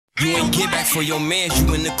Get back for your man,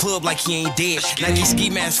 you in the club like he ain't dead. Nike ski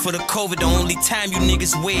mask for the COVID, the only time you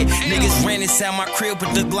niggas wear. Niggas ran inside my crib,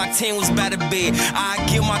 but the Glock 10 was by the bed. I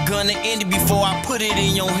give my gun to Indy before I put it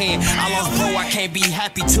in your hand. I lost bro, I can't be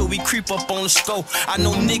happy till we creep up on the scope. I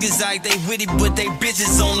know niggas like they with it, but they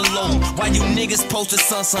bitches on the low. Why you niggas posted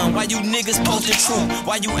sun? Why you niggas posted truth?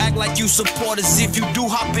 Why you act like you supporters if you do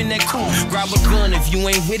hop in that coupe? Grab a gun if you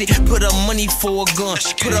ain't with it, put up money for a gun.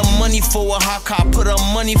 Put up money for a hot car, put up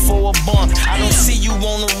money for a bump. I don't see you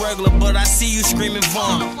on the regular, but I see you screaming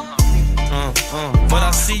Vaughn. But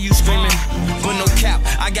I see you screaming, but no cap.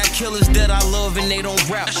 I got killers that I love and they don't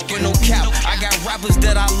rap. But no cap, I got rappers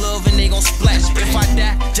that I love and they gon' splash. If I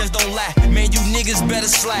die, just don't lie. Man, you niggas better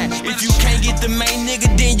slide. If you can't get the main nigga,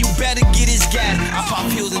 then you better get his gas. I pop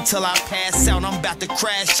pills until I pass out. I'm about to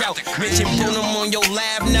crash out. Mention Bruno on your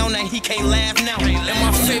laugh now he can't laugh now. And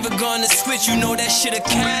my favorite gun to switch, you know that shit a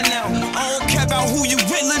kind now. I don't care about who you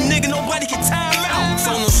with, little nigga. Nobody can time out.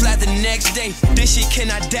 Phone them slap the next day. This shit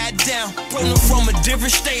cannot die down. Bro, them from a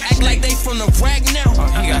different state, act like they from the rack now.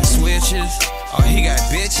 He got switches, he got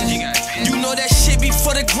bitches. You know that shit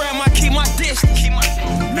before the gram, I keep my dish.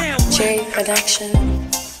 Jerry Production.